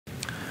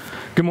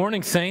Good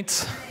morning,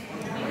 saints.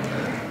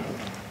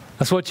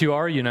 That's what you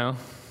are, you know.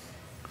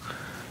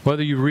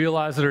 Whether you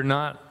realize it or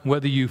not,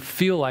 whether you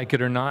feel like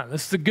it or not.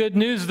 This is the good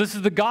news. This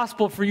is the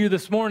gospel for you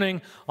this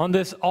morning on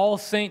this All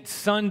Saints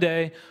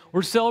Sunday.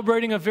 We're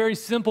celebrating a very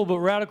simple but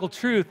radical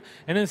truth,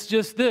 and it's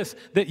just this,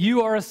 that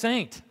you are a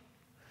saint.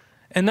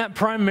 And that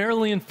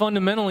primarily and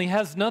fundamentally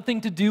has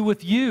nothing to do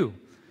with you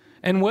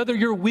and whether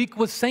your week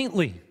was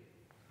saintly.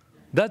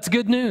 That's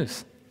good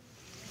news.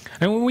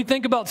 And when we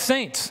think about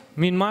saints, I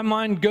mean, my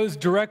mind goes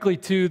directly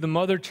to the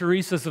Mother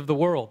Teresas of the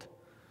world,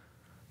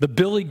 the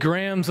Billy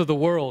Grahams of the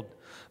world,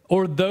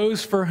 or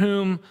those for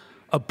whom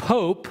a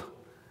pope,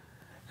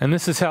 and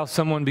this is how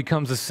someone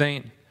becomes a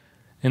saint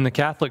in the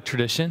Catholic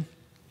tradition,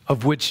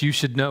 of which you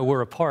should know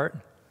we're a part.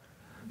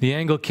 The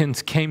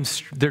Anglicans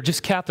they're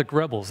just Catholic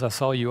rebels,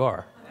 that's all you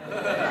are.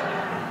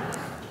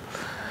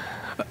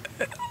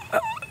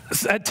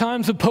 At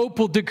times, a pope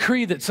will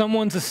decree that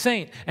someone's a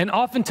saint. And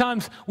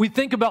oftentimes, we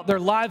think about their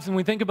lives and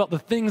we think about the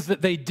things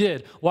that they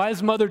did. Why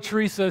is Mother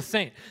Teresa a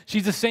saint?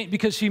 She's a saint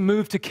because she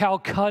moved to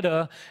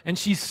Calcutta and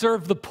she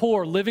served the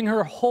poor, living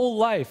her whole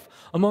life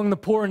among the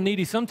poor and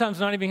needy,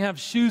 sometimes not even have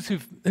shoes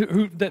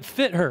that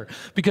fit her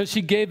because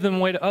she gave them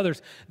away to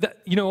others.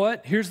 You know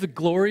what? Here's the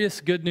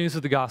glorious good news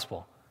of the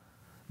gospel.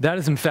 That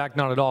is, in fact,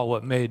 not at all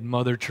what made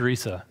Mother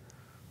Teresa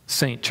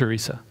Saint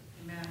Teresa.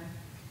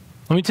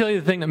 Let me tell you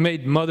the thing that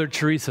made Mother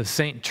Teresa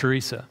Saint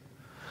Teresa.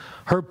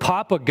 Her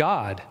Papa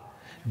God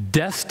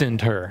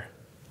destined her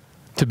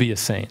to be a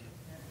saint.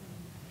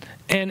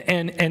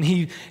 And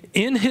he,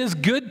 in his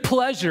good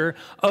pleasure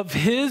of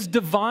his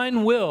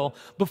divine will,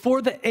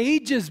 before the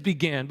ages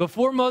began,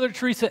 before Mother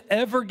Teresa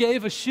ever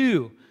gave a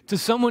shoe to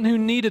someone who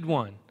needed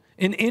one,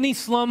 in any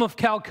slum of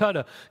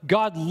Calcutta,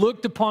 God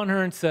looked upon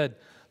her and said,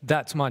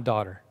 "That's my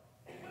daughter."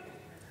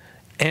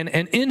 And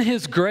in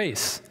his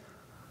grace,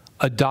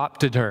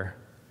 adopted her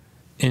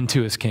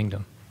into his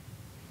kingdom.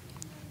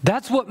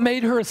 That's what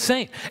made her a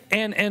saint.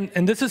 And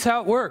this is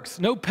how it works.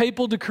 No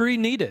papal decree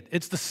needed.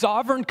 It's the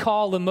sovereign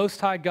call of the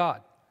Most High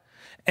God.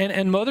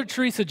 And Mother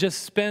Teresa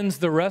just spends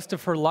the rest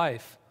of her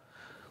life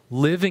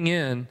living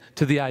in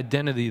to the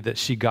identity that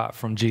she got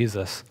from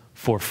Jesus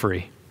for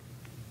free.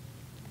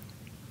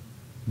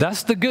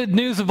 That's the good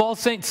news of All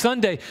Saints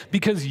Sunday,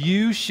 because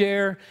you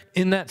share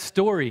in that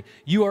story.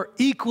 You are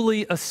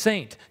equally a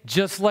saint,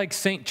 just like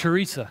Saint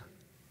Teresa.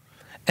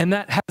 And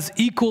that has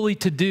equally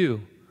to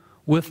do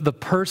with the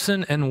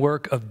person and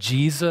work of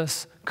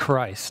Jesus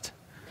Christ,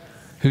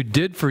 who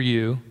did for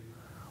you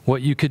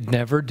what you could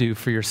never do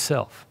for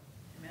yourself.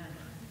 Amen.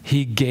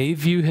 He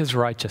gave you his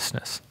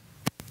righteousness.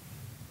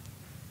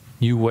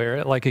 You wear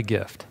it like a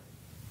gift.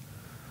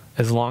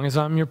 As long as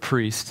I'm your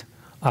priest,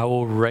 I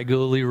will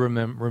regularly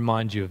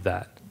remind you of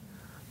that,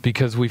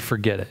 because we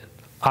forget it.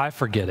 I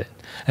forget it.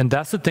 And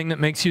that's the thing that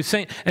makes you a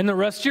saint. And the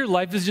rest of your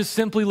life is just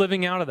simply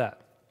living out of that.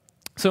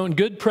 So in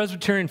good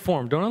Presbyterian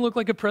form, don't I look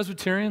like a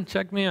Presbyterian?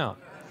 Check me out.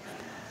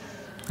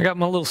 I got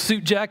my little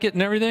suit jacket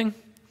and everything.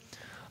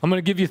 I'm going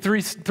to give you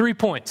three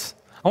points.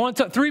 I want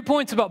to talk 3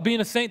 points about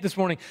being a saint this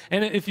morning.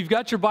 And if you've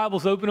got your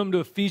Bibles, open them to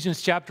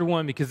Ephesians chapter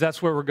 1, because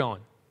that's where we're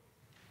going.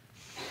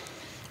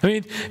 I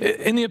mean,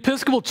 in the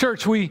Episcopal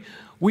Church, we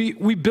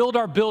build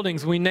our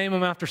buildings, we name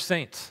them after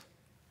saints.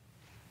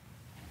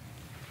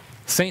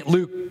 St.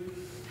 Luke,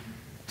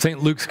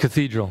 St. Luke's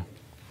Cathedral.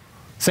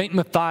 St.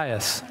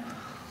 Matthias.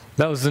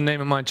 That was the name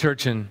of my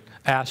church in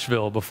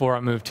Asheville before I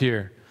moved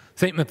here.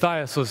 St.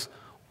 Matthias was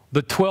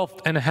the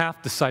 12th and a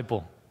half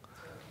disciple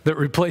that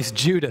replaced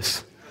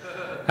Judas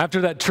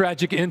after that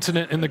tragic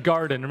incident in the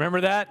garden.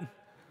 Remember that?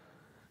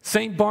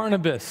 St.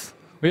 Barnabas.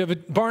 We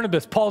have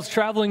Barnabas, Paul's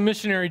traveling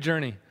missionary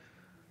journey.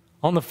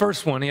 On the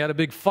first one, he had a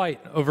big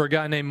fight over a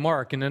guy named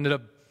Mark and ended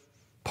up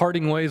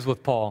parting ways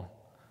with Paul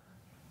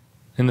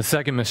in the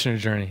second missionary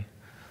journey.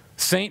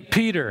 St.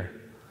 Peter,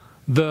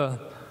 the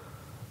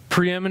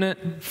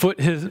preeminent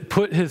put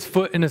his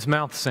foot in his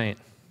mouth saint.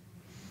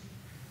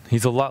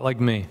 He's a lot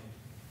like me.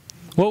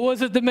 What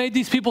was it that made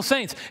these people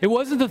saints? It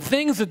wasn't the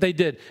things that they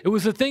did. It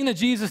was the thing that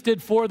Jesus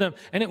did for them,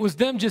 and it was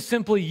them just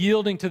simply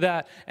yielding to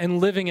that and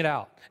living it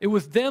out. It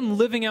was them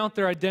living out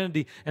their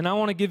identity. And I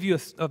want to give you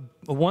a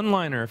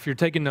one-liner. If you're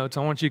taking notes,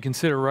 I want you to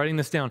consider writing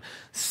this down.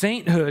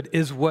 Sainthood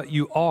is what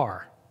you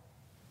are.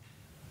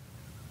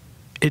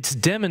 It's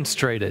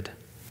demonstrated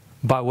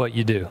by what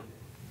you do.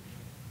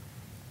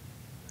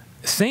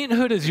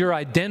 Sainthood is your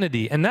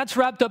identity, and that's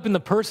wrapped up in the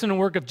person and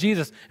work of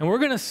Jesus. And we're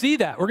going to see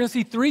that. We're going to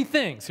see 3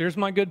 things. Here's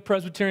my good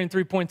Presbyterian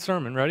 3-point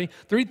sermon. Ready?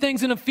 3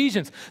 things in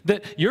Ephesians.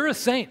 That you're a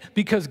saint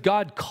because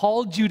God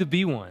called you to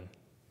be one.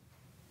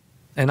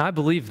 And I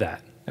believe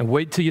that. And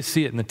wait till you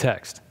see it in the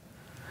text.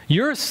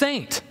 You're a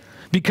saint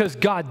because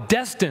God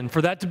destined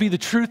for that to be the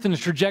truth and the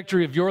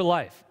trajectory of your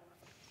life.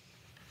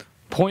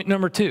 Point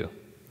number 2.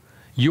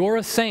 You're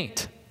a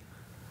saint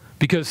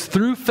because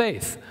through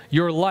faith,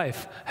 your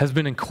life has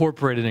been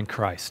incorporated in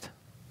Christ.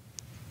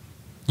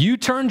 You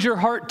turned your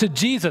heart to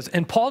Jesus.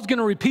 And Paul's going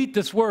to repeat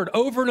this word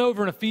over and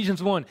over in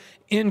Ephesians 1.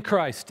 In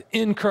Christ,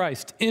 in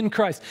Christ, in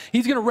Christ.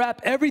 He's going to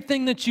wrap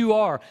everything that you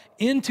are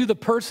into the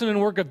person and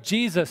work of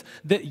Jesus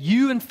that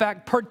you, in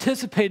fact,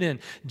 participate in.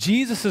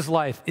 Jesus'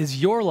 life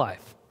is your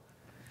life.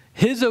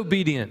 His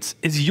obedience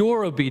is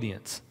your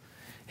obedience.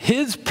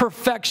 His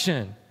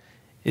perfection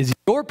is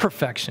your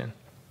perfection.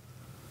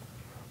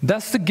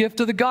 That's the gift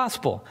of the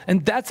gospel.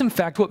 And that's, in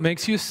fact, what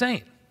makes you a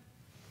saint.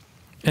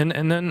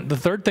 And then the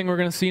third thing we're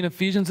going to see in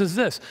Ephesians is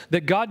this,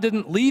 that God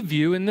didn't leave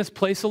you in this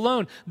place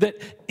alone,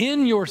 that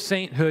in your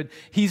sainthood,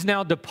 he's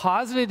now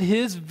deposited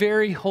his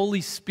very Holy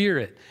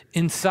Spirit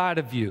inside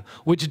of you,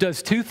 which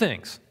does two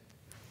things.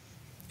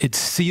 It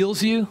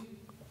seals you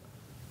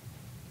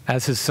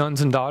as his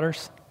sons and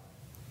daughters,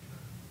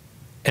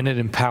 and it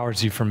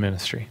empowers you for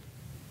ministry.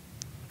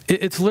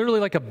 It's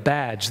literally like a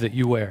badge that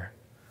you wear.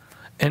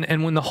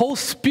 And when the whole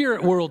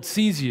spirit world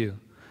sees you,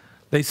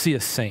 they see a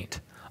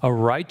saint. A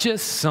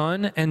righteous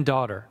son and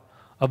daughter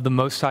of the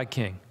Most High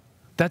King.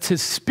 That's his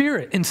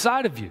spirit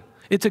inside of you.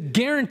 It's a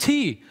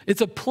guarantee.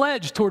 It's a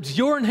pledge towards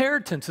your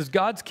inheritance as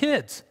God's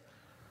kids.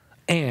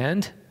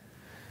 And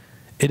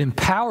it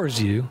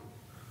empowers you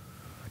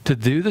to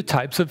do the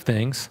types of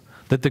things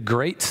that the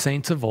great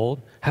saints of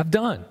old have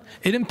done.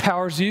 It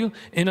empowers you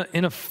in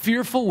a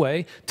fearful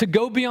way to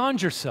go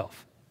beyond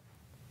yourself.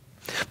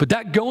 But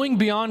that going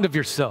beyond of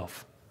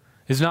yourself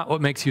is not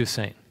what makes you a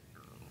saint.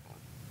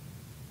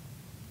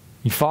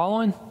 You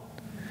following?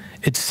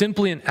 It's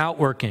simply an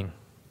outworking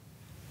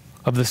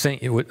of the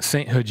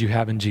sainthood you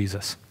have in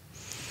Jesus.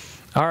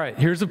 All right,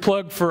 here's a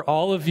plug for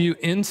all of you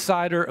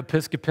insider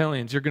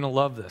Episcopalians. You're going to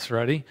love this.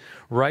 Ready?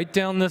 Write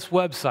down this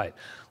website,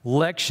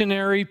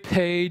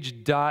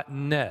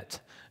 lectionarypage.net.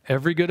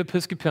 Every good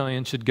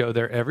Episcopalian should go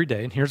there every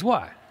day, and here's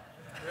why.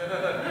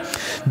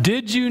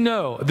 Did you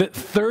know that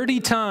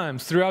 30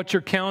 times throughout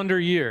your calendar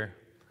year,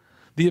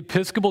 the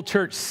Episcopal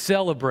Church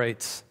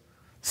celebrates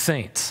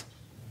saints?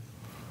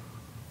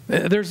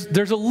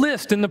 There's a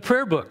list in the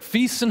prayer book,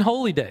 feasts and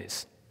holy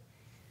days.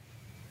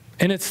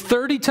 And it's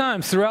 30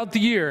 times throughout the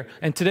year,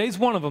 and today's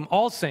one of them,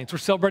 All Saints. We're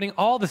celebrating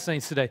all the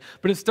saints today.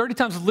 But it's 30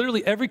 times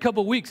literally every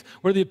couple of weeks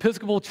where the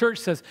Episcopal Church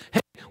says,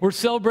 hey, we're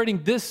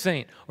celebrating this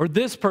saint or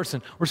this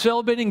person. We're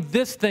celebrating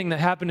this thing that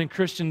happened in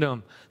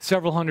Christendom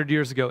several hundred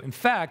years ago. In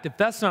fact, if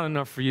that's not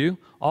enough for you,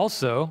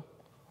 also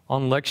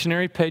on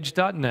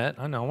lectionarypage.net,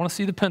 I know, I want to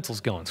see the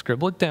pencils going.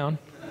 Scribble it down.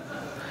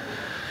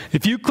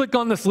 If you click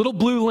on this little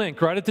blue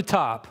link right at the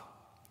top,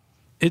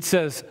 it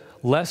says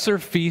lesser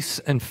feasts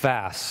and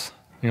fasts.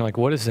 And you're like,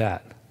 what is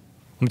that?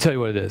 Let me tell you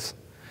what it is.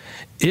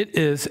 It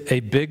is a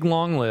big,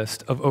 long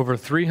list of over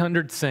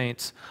 300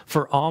 saints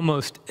for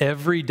almost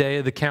every day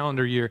of the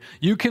calendar year.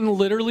 You can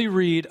literally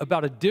read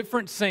about a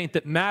different saint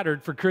that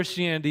mattered for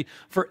Christianity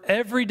for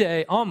every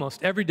day,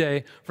 almost every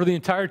day, for the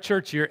entire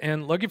church year.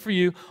 And lucky for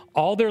you,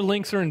 all their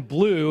links are in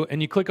blue,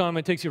 and you click on them,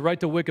 it takes you right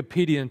to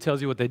Wikipedia and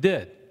tells you what they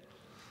did.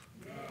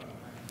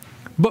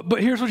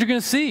 But here's what you're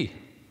going to see.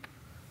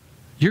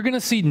 You're going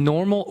to see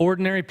normal,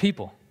 ordinary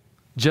people,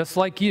 just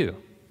like you.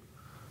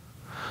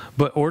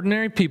 But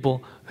ordinary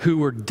people who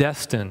were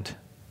destined.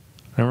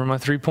 Remember my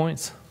 3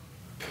 points?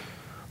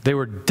 They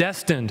were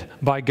destined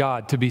by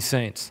God to be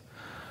saints.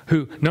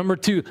 Who, number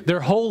 2,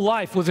 their whole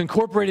life was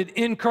incorporated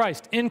in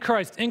Christ, in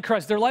Christ, in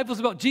Christ. Their life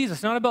was about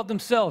Jesus, not about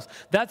themselves.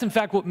 That's, in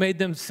fact, what made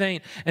them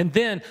saint. And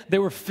then they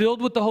were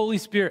filled with the Holy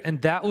Spirit, and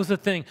that was the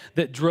thing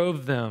that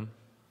drove them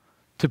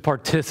to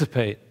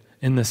participate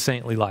in the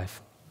saintly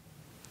life.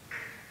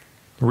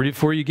 I'll read it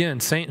for you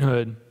again.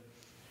 Sainthood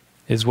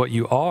is what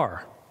you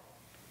are.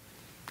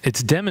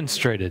 It's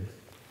demonstrated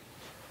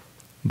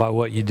by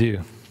what you do.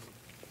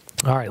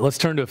 All right, let's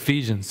turn to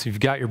Ephesians. If you've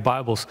got your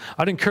Bibles,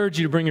 I'd encourage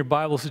you to bring your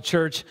Bibles to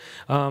church.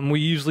 We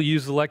usually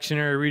use the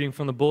lectionary reading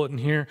from the bulletin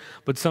here,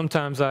 but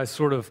sometimes I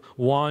sort of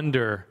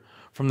wander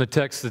from the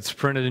text that's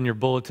printed in your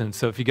bulletin.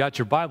 So if you got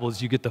your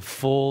Bibles, you get the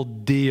full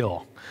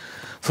deal.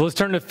 So let's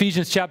turn to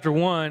Ephesians chapter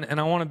 1, and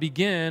I want to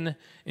begin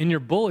in your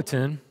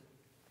bulletin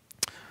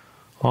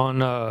on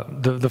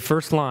the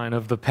first line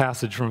of the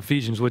passage from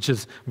Ephesians, which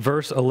is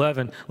verse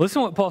 11.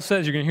 Listen to what Paul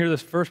says. You're going to hear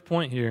this first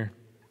point here.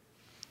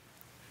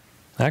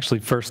 Actually,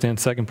 first and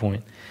second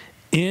point.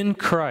 In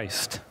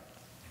Christ.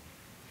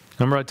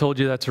 Remember I told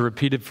you that's a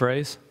repeated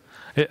phrase?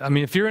 I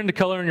mean, if you're into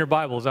color in your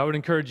Bibles, I would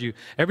encourage you,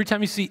 every time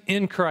you see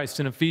in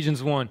Christ in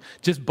Ephesians 1,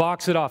 just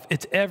box it off.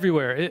 It's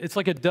everywhere. It's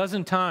like a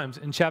dozen times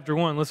in chapter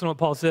 1. Listen to what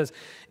Paul says.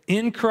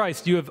 In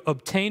Christ, you have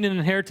obtained an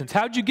inheritance.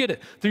 How'd you get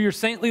it? Through your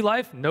saintly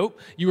life?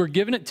 Nope. You were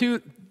given it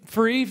to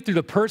free through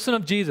the person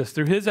of Jesus,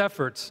 through his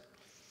efforts.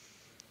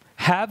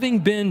 Having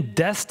been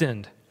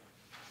destined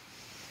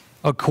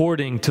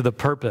according to the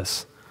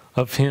purpose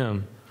of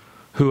him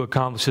who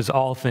accomplishes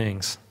all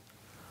things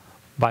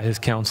by his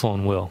counsel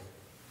and will.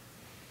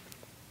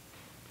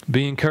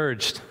 Be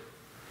encouraged,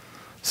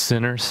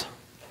 sinners.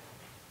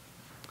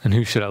 And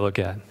who should I look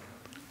at?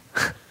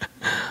 I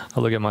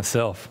look at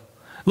myself.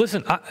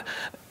 Listen,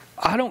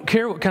 I don't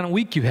care what kind of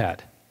week you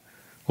had.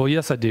 Well,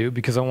 yes, I do,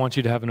 because I want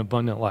you to have an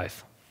abundant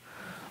life.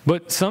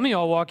 But some of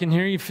y'all walk in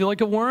here, you feel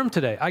like a worm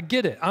today. I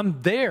get it.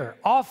 I'm there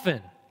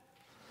often.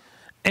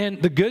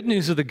 And the good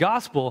news of the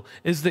gospel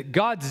is that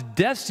God's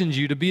destined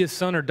you to be his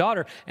son or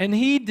daughter, and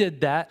he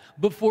did that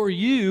before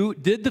you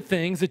did the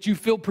things that you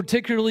feel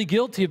particularly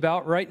guilty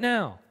about right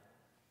now.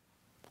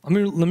 Let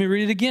me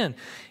read it again.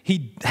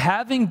 He,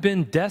 having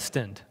been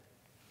destined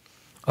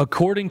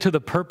according to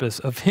the purpose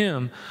of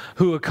him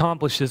who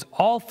accomplishes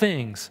all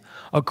things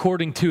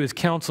according to his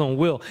counsel and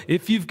will.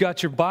 If you've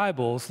got your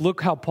Bibles,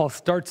 look how Paul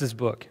starts his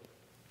book.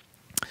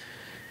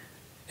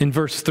 In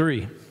verse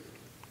 3,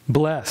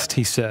 blessed,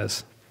 he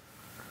says,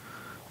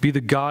 be the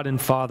God and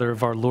Father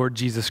of our Lord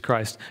Jesus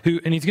Christ, who,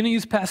 and he's going to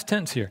use past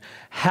tense here,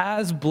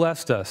 has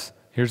blessed us,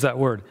 here's that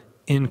word,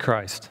 in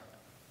Christ,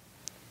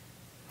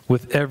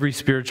 with every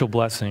spiritual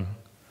blessing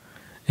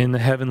in the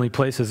heavenly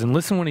places. And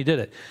listen when he did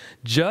it.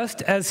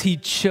 Just as he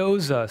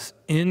chose us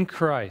in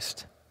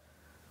Christ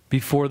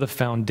before the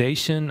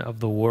foundation of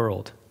the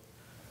world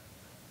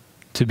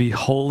to be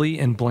holy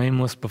and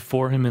blameless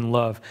before him in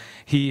love,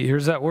 he,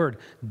 here's that word,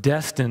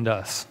 destined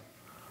us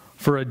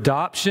for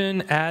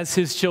adoption as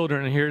his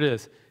children. And here it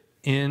is,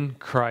 in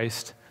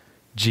Christ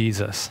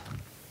Jesus.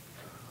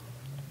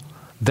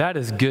 That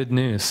is good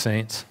news,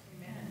 saints.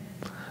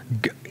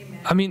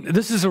 I mean,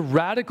 this is a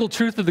radical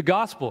truth of the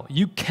gospel.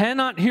 You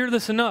cannot hear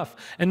this enough.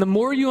 And the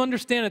more you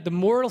understand it, the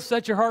more it'll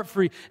set your heart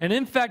free. And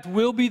in fact,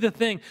 will be the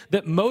thing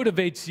that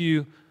motivates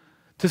you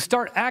to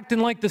start acting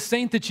like the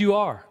saint that you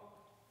are.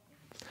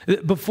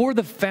 Before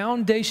the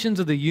foundations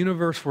of the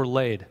universe were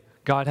laid,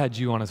 God had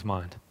you on his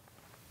mind.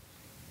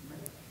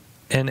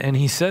 And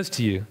he says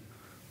to you,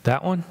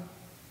 that one,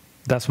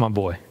 that's my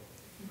boy.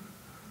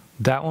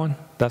 That one,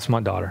 that's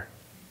my daughter.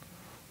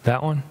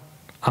 That one,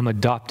 I'm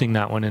adopting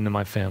that one into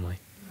my family.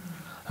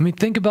 I mean,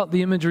 think about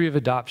the imagery of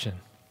adoption.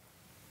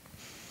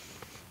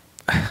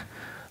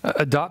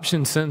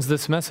 Adoption sends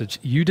this message.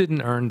 You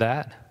didn't earn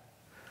that.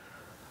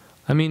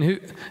 I mean,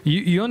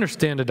 you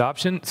understand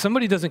adoption.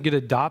 Somebody doesn't get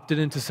adopted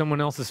into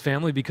someone else's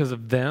family because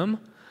of them.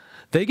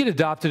 They get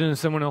adopted into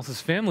someone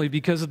else's family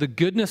because of the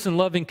goodness and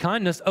loving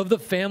kindness of the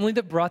family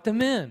that brought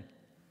them in.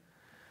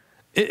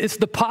 It's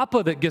the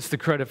papa that gets the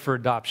credit for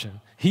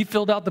adoption. He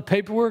filled out the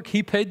paperwork.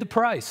 He paid the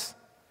price.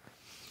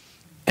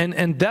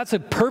 And that's a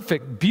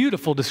perfect,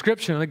 beautiful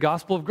description of the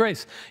gospel of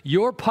grace.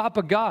 Your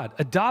Papa God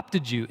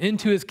adopted you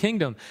into his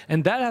kingdom,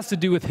 and that has to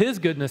do with his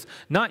goodness,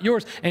 not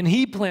yours. And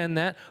he planned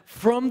that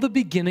from the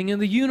beginning of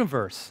the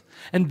universe.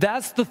 And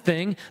that's the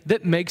thing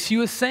that makes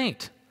you a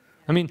saint.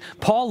 I mean,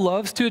 Paul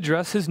loves to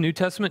address his New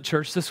Testament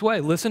church this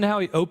way. Listen to how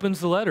he opens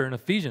the letter in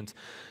Ephesians.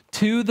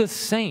 To the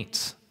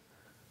saints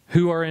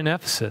who are in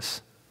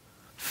Ephesus,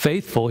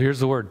 faithful, here's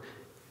the word,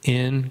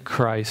 in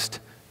Christ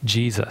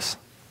Jesus.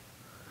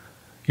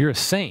 You're a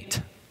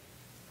saint,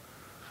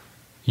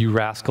 you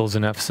rascals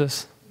in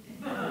Ephesus.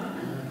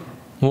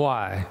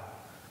 Why?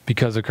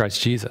 Because of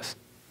Christ Jesus.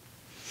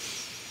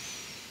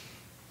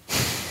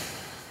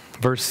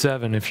 Verse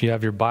 7, if you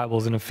have your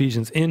Bibles in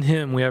Ephesians, in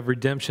him we have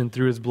redemption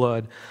through his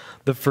blood,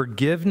 the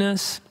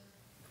forgiveness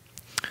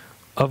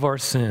of our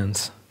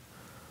sins,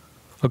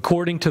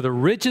 according to the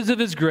riches of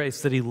his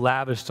grace that he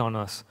lavished on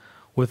us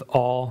with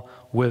all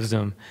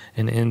wisdom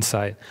and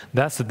insight.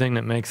 That's the thing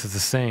that makes us a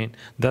saint.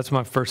 That's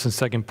my first and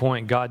second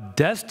point. God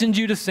destined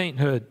you to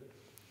sainthood,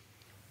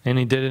 and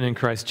he did it in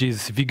Christ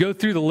Jesus. If you go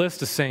through the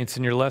list of saints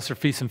in your lesser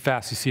feasts and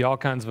fasts, you see all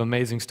kinds of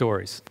amazing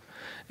stories.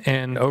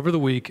 And over the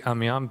week, I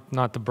mean, I'm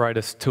not the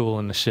brightest tool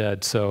in the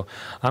shed, so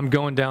I'm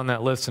going down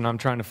that list and I'm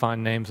trying to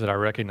find names that I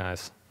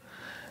recognize.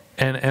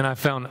 And I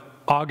found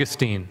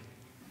Augustine.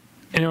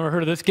 Anyone ever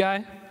heard of this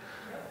guy?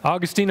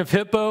 Augustine of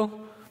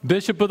Hippo,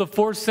 bishop of the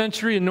 4th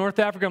century in North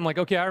Africa. I'm like,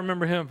 okay, I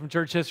remember him from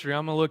church history.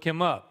 I'm going to look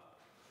him up.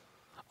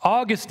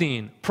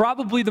 Augustine,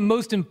 probably the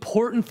most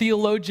important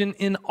theologian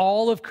in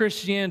all of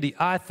Christianity,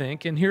 I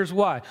think, and here's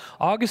why.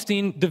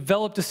 Augustine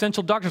developed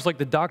essential doctrines like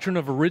the doctrine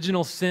of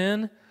original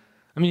sin.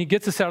 I mean, he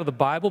gets us out of the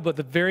Bible, but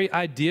the very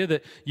idea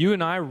that you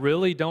and I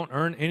really don't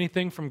earn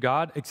anything from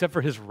God except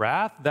for his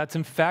wrath, that's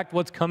in fact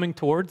what's coming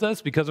towards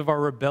us because of our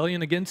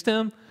rebellion against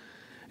him,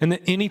 and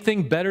that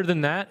anything better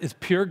than that is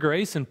pure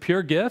grace and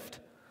pure gift.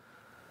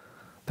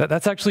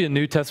 That's actually a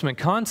New Testament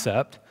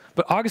concept,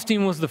 but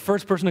Augustine was the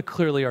first person to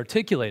clearly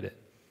articulate it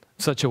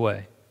such a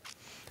way.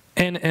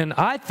 And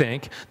I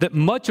think that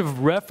much of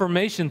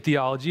Reformation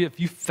theology, if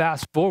you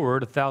fast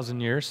forward 1,000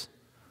 years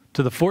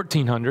to the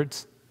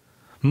 1400s,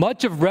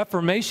 much of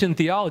Reformation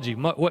theology,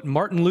 what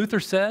Martin Luther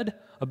said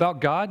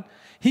about God,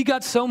 he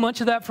got so much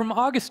of that from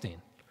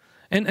Augustine.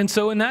 And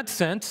so in that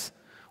sense,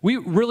 we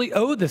really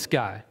owe this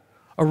guy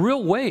a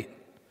real weight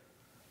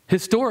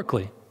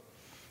historically.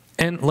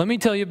 And let me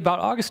tell you about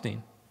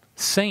Augustine.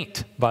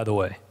 Saint, by the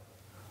way,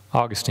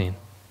 Augustine.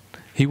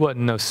 He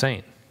wasn't no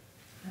saint.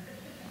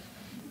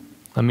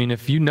 I mean,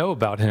 if you know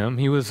about him,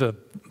 he was a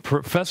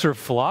professor of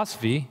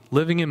philosophy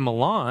living in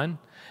Milan,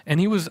 and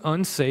he was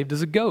unsaved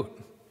as a goat.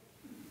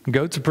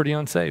 Goats are pretty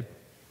unsaved.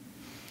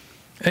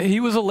 He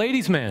was a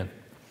ladies' man.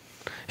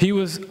 He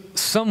was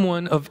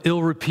someone of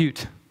ill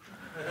repute.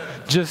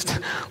 Just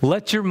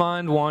let your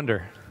mind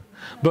wander.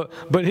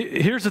 But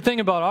here's the thing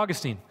about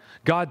Augustine.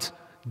 God's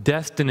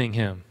destining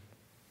him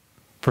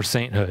for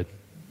sainthood.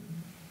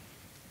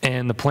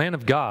 And the plan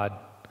of God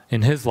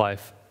in his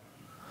life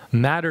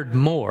mattered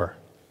more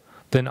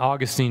than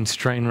Augustine's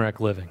train wreck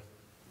living.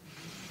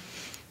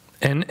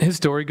 And his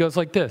story goes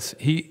like this.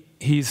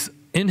 He's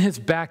in his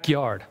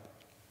backyard,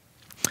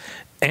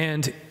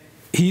 and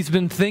he's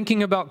been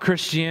thinking about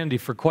Christianity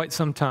for quite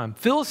some time,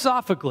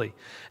 philosophically,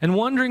 and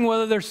wondering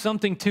whether there's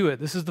something to it.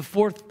 This is the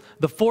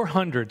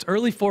 400s,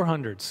 early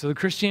 400s. So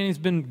Christianity's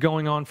been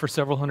going on for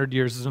several hundred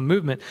years as a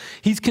movement.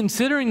 He's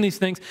considering these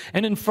things,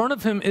 and in front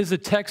of him is a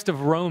text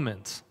of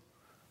Romans,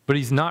 but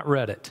he's not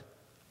read it.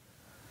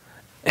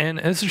 And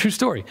it's a true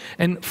story.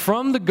 And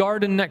from the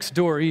garden next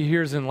door, he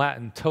hears in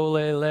Latin,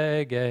 tolle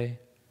lege, a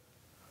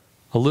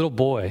little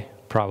boy,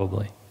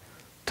 probably.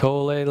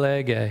 Tolle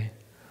lege,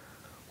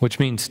 which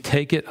means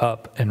take it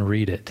up and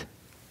read it.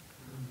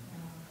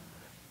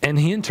 And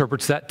he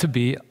interprets that to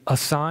be a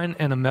sign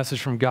and a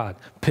message from God.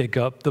 Pick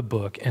up the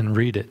book and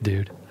read it,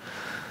 dude.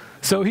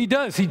 So he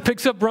does. He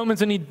picks up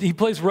Romans and he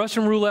plays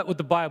Russian roulette with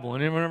the Bible.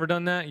 Anyone ever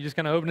done that? You just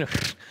kind of open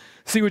it,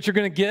 see what you're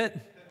going to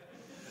get?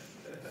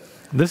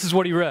 This is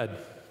what he read.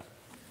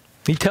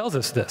 He tells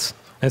us this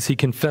as he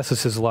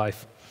confesses his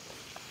life.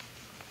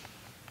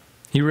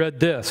 He read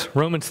this,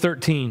 Romans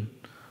 13,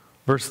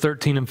 verse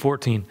 13 and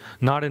 14.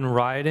 Not in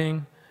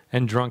rioting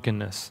and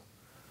drunkenness,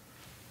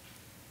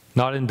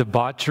 not in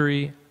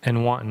debauchery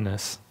and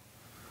wantonness,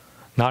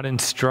 not in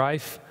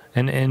strife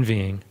and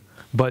envying,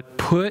 but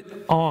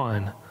put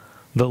on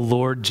the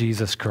Lord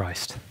Jesus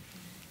Christ.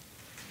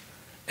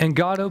 And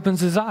God opens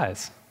his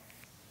eyes.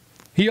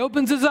 He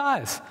opens his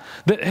eyes.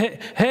 That,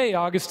 hey,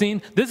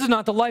 Augustine, this is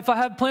not the life I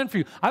have planned for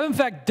you. I've in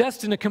fact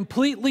destined a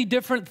completely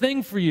different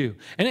thing for you.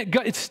 And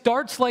it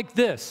starts like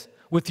this,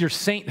 with your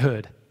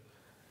sainthood.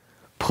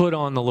 Put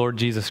on the Lord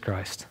Jesus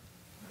Christ.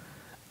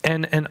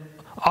 And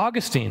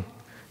Augustine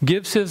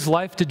gives his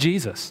life to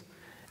Jesus.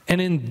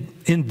 And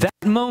in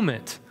that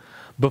moment,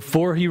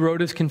 before he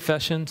wrote his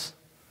confessions,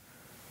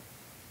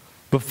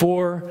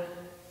 before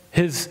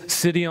his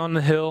City on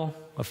the Hill,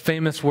 a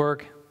famous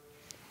work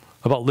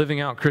about living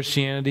out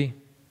Christianity,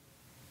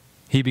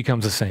 he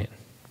becomes a saint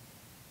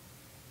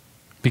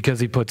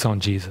because he puts on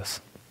Jesus.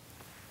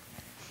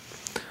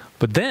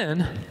 But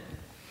then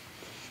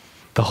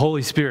the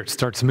Holy Spirit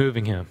starts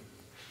moving him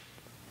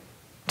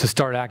to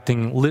start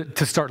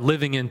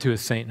living into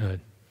his sainthood.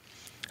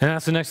 And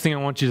that's the next thing I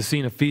want you to see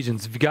in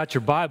Ephesians. If you got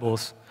your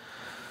Bibles,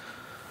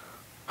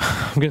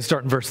 I'm going to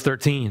start in verse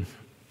 13.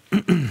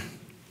 It's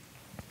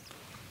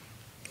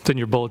in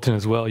your bulletin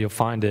as well. You'll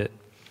find it.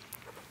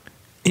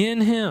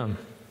 In him,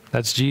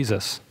 that's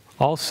Jesus,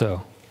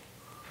 also,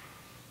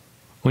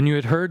 when you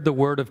had heard the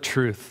word of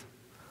truth,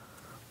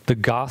 the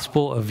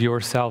gospel of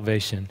your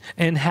salvation,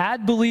 and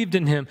had believed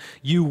in him,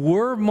 you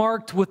were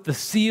marked with the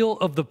seal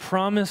of the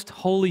promised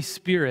Holy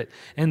Spirit.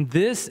 And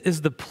this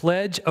is the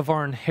pledge of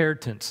our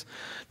inheritance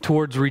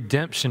towards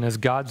redemption as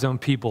God's own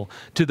people,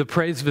 to the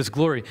praise of his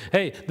glory.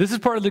 Hey, this is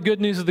part of the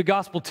good news of the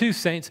gospel too,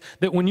 saints,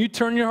 that when you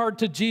turn your heart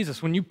to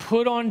Jesus, when you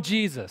put on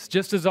Jesus,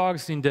 just as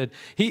Augustine did,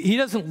 he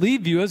doesn't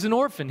leave you as an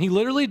orphan. He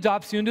literally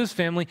adopts you into his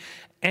family,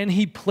 and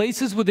he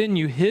places within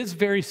you his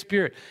very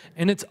spirit,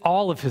 and it's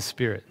all of his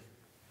spirit.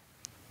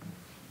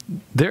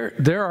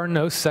 There are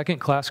no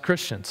second-class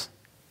Christians.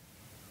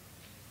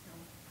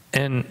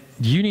 And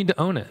you need to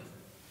own it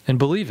and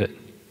believe it.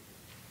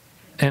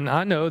 And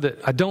I know that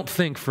I don't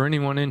think for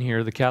anyone in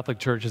here the Catholic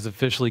Church has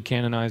officially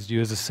canonized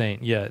you as a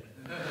saint yet.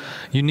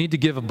 You need to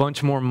give a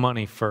bunch more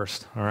money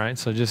first, all right?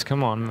 So just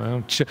come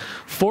on,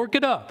 fork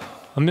it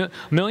up. $1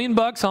 million,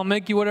 I'll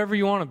make you whatever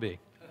you want to be.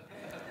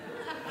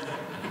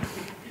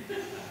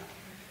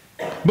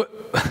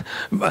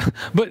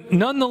 But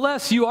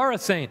nonetheless, you are a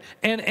saint.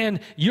 And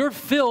you're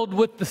filled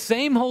with the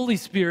same Holy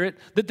Spirit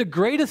that the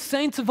greatest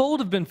saints of old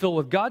have been filled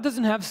with. God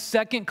doesn't have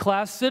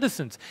second-class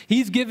citizens.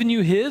 He's given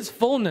you his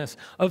fullness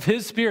of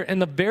his Spirit.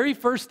 And the very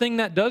first thing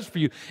that does for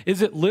you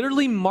is it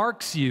literally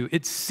marks you.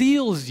 It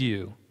seals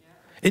you.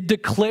 It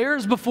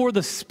declares before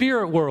the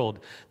spirit world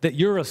that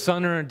you're a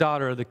son or a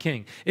daughter of the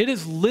King. It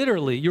is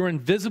literally your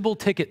invisible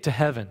ticket to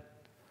heaven.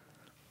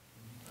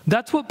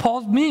 That's what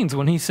Paul means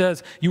when he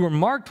says, you were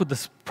marked with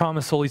the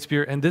promised Holy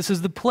Spirit, and this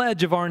is the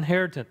pledge of our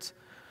inheritance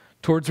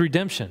towards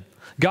redemption.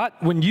 God,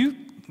 when you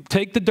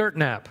take the dirt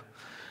nap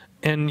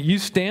and you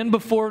stand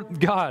before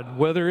God,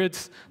 whether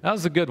it's, that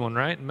was a good one,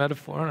 right?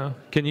 Metaphor, I don't know.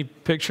 Can you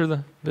picture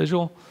the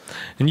visual?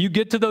 And you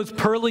get to those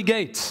pearly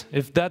gates,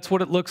 if that's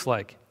what it looks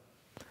like.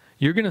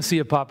 You're going to see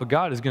a Papa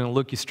God who's going to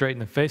look you straight in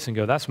the face and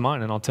go, that's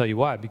mine, and I'll tell you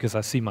why, because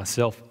I see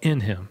myself in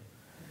him,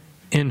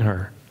 in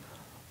her,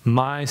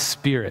 my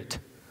spirit.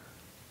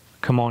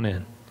 Come on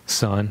in,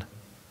 son,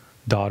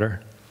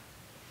 daughter.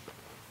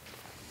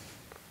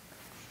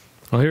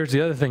 Well, here's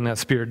the other thing that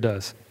Spirit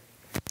does,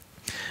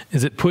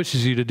 is it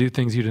pushes you to do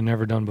things you'd have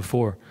never done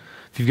before.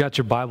 If you've got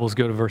your Bibles,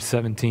 go to verse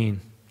 17.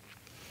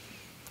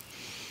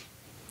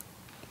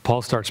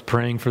 Paul starts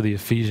praying for the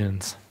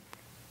Ephesians.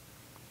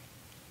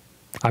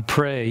 I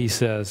pray, he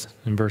says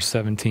in verse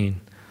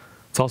 17.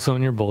 It's also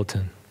in your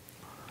bulletin.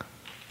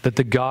 that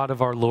the God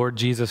of our Lord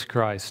Jesus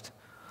Christ,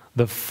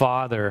 the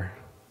Father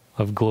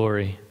of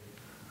glory,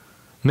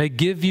 may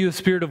give you a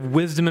spirit of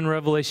wisdom and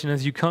revelation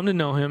as you come to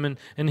know him.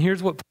 And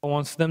here's what Paul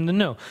wants them to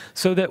know.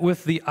 So that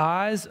with the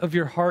eyes of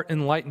your heart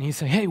enlightened, he's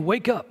saying, hey,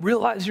 wake up,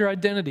 realize your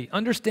identity,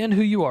 understand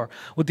who you are.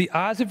 With the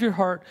eyes of your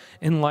heart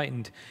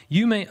enlightened,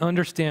 you may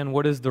understand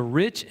what is the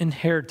rich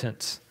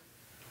inheritance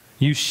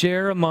you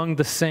share among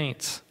the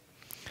saints.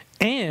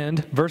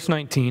 And, verse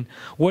 19,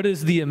 what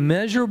is the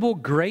immeasurable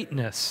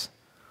greatness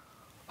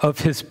of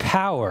his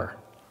power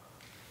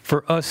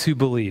for us who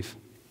believe.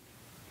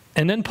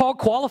 And then Paul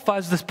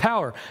qualifies this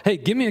power. Hey,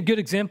 give me a good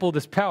example of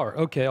this power.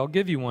 Okay, I'll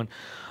give you one.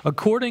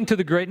 According to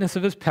the greatness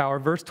of his power,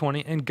 verse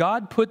 20, and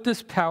God put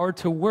this power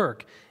to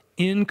work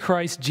in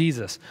Christ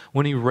Jesus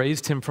when he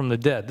raised him from the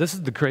dead. This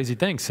is the crazy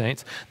thing,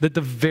 saints, that the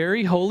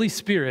very Holy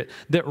Spirit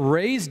that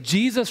raised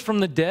Jesus from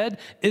the dead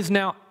is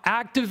now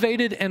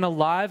activated and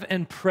alive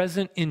and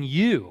present in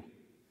you.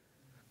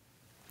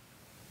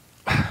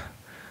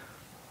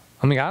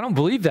 I mean, I don't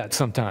believe that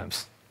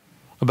sometimes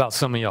about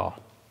some of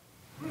y'all.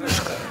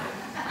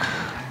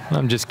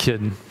 I'm just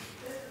kidding.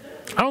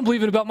 I don't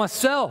believe it about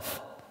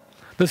myself.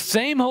 The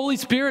same Holy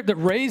Spirit that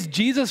raised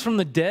Jesus from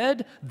the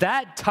dead,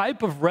 that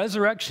type of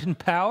resurrection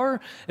power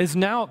is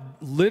now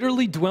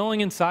literally dwelling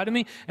inside of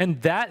me.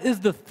 And that is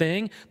the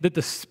thing that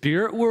the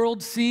spirit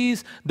world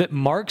sees that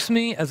marks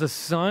me as a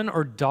son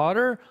or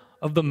daughter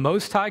of the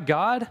Most High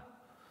God.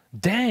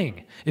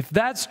 Dang, if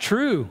that's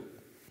true,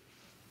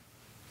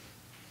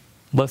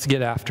 let's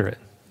get after it.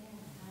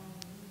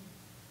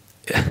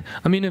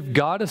 I mean, if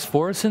God is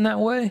for us in that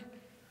way,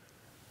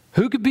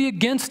 who could be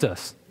against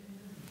us?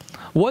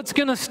 What's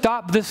going to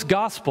stop this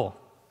gospel?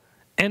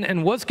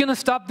 And what's going to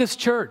stop this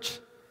church?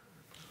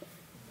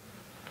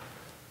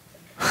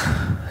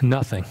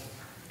 Nothing.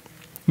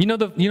 You know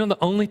the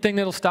only thing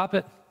that'll stop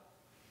it?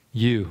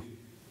 You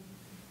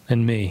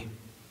and me.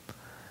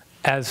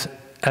 As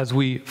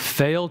we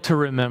fail to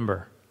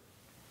remember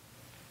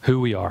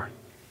who we are.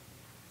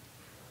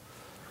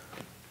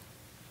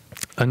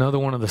 Another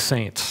one of the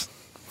saints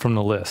from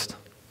the list.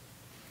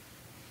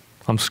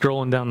 I'm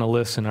scrolling down the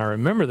list and I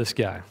remember this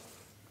guy.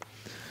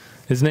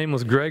 His name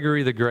was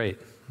Gregory the Great.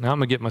 Now I'm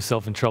going to get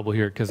myself in trouble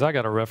here because I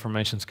got a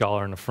Reformation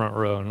scholar in the front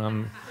row. And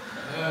I'm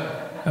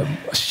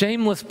a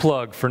shameless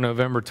plug for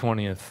November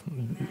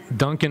 20th.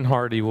 Duncan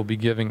Hardy will be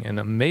giving an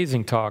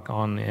amazing talk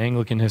on the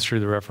Anglican history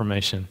of the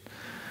Reformation.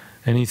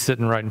 And he's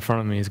sitting right in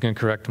front of me. He's going to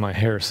correct my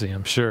heresy,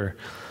 I'm sure.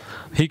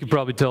 He could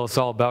probably tell us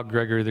all about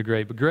Gregory the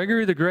Great. But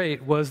Gregory the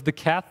Great was the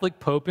Catholic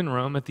Pope in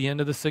Rome at the end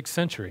of the 6th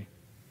century.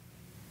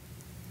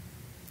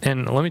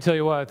 And let me tell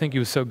you why I think he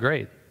was so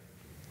great.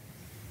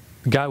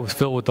 The guy was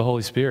filled with the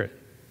Holy Spirit.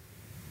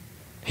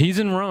 He's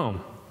in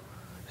Rome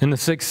in the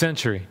 6th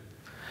century.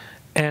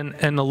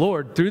 And the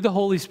Lord, through the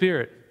Holy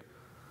Spirit,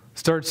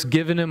 starts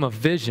giving him a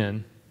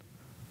vision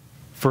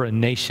for a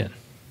nation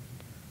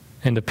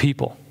and a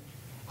people.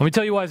 Let me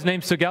tell you why his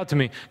name stuck out to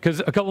me. Because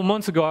a couple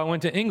months ago, I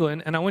went to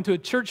England, and I went to a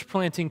church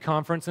planting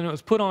conference, and it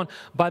was put on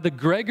by the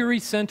Gregory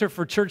Center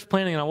for Church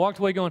Planting. And I walked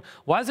away going,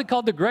 why is it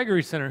called the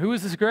Gregory Center? Who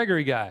is this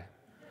Gregory guy?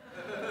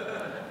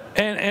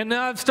 And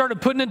now I've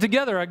started putting it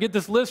together. I get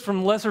this list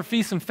from Lesser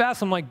Feasts and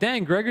Fasts. I'm like,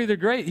 dang, Gregory the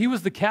Great, he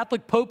was the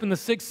Catholic Pope in the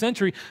 6th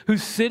century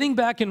who's sitting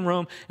back in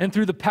Rome, and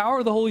through the power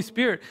of the Holy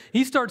Spirit,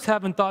 he starts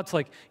having thoughts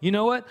like, you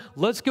know what?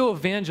 Let's go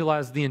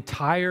evangelize the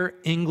entire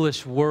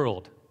English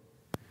world.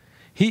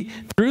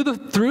 Through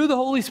the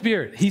Holy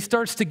Spirit, he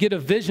starts to get a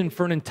vision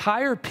for an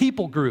entire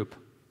people group,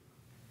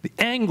 the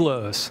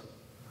Anglos,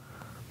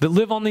 that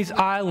live on these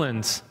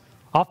islands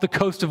off the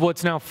coast of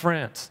what's now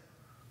France.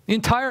 The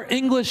entire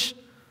English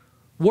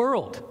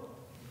world.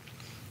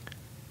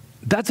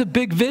 That's a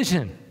big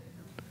vision.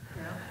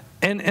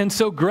 And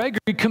so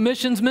Gregory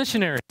commissions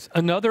missionaries.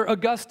 Another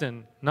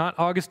Augustine, not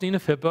Augustine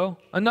of Hippo,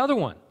 another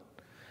one.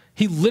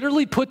 He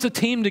literally puts a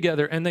team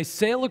together and they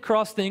sail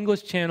across the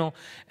English Channel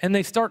and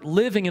they start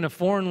living in a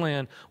foreign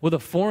land with a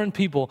foreign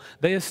people.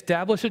 They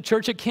establish a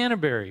church at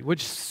Canterbury,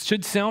 which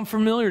should sound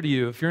familiar to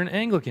you if you're an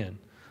Anglican.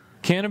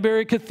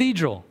 Canterbury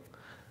Cathedral.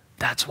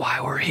 That's why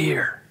we're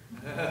here.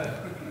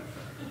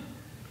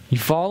 You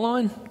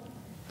following?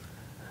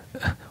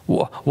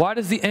 Why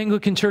does the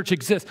Anglican Church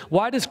exist?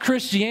 Why does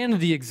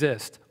Christianity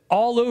exist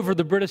all over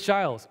the British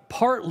Isles?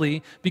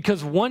 Partly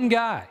because one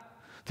guy,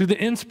 through the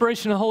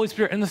inspiration of the Holy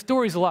Spirit, and the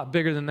story's a lot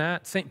bigger than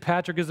that. St.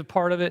 Patrick is a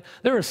part of it.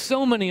 There are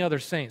so many other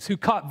saints who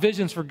caught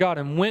visions for God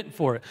and went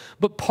for it.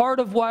 But part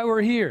of why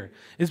we're here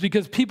is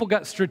because people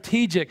got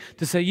strategic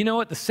to say, you know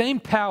what, the same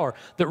power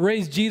that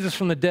raised Jesus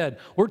from the dead,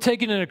 we're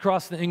taking it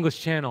across the English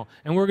Channel,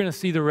 and we're going to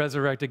see the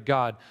resurrected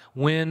God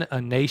win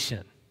a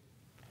nation.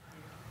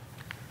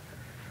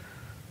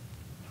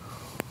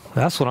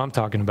 That's what I'm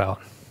talking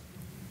about.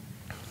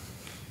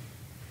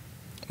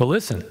 But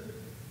listen,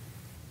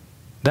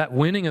 that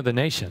winning of the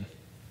nation,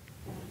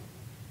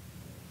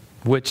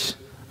 which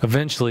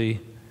eventually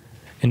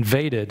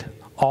invaded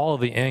all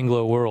of the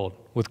Anglo world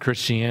with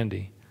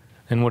Christianity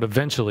and would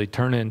eventually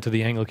turn into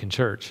the Anglican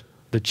Church,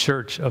 the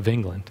Church of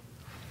England.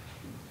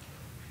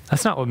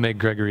 That's not what made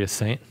Gregory a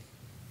saint.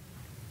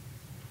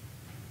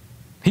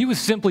 He was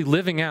simply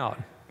living out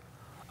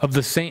of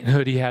the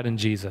sainthood he had in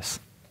Jesus.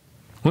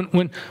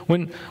 When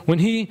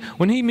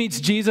he meets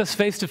Jesus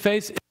face to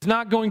face, it's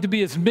not going to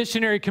be his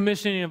missionary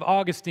commissioning of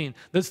Augustine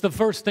that's the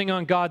first thing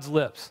on God's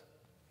lips.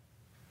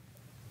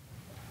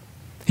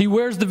 He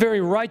wears the very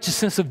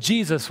righteousness of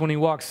Jesus when he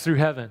walks through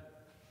heaven.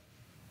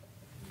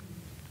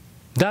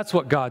 That's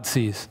what God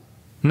sees,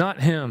 not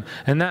him.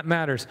 And that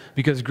matters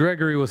because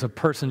Gregory was a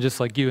person just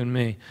like you and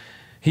me.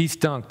 He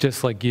stunk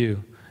just like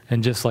you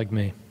and just like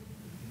me.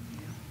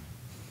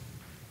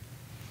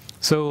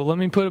 So let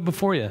me put it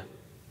before you,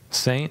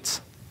 saints.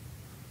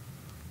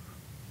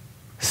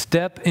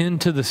 Step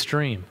into the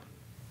stream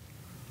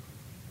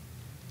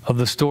of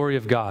the story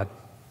of God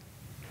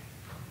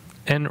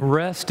and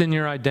rest in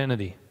your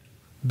identity.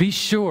 Be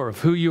sure of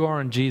who you are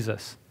in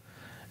Jesus.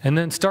 And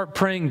then start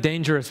praying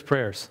dangerous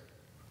prayers.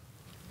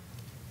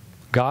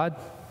 God,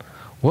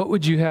 what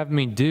would you have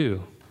me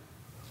do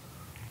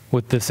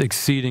with this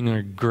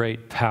exceedingly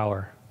great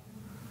power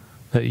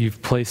that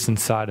you've placed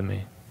inside of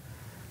me?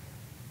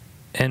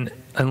 And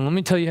let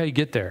me tell you how you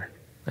get there.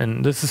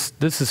 And this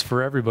is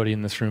for everybody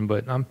in this room,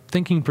 but I'm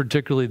thinking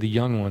particularly the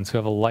young ones who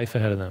have a life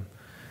ahead of them.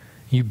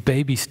 You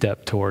baby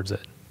step towards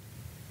it.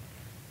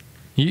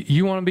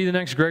 You want to be the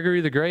next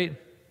Gregory the Great?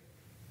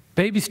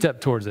 Baby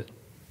step towards it.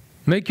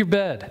 Make your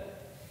bed.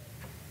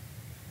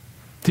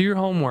 Do your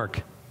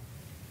homework.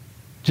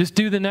 Just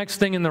do the next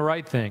thing and the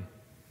right thing.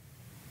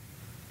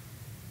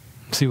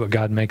 See what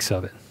God makes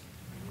of it.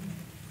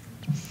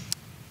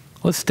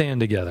 Let's stand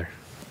together.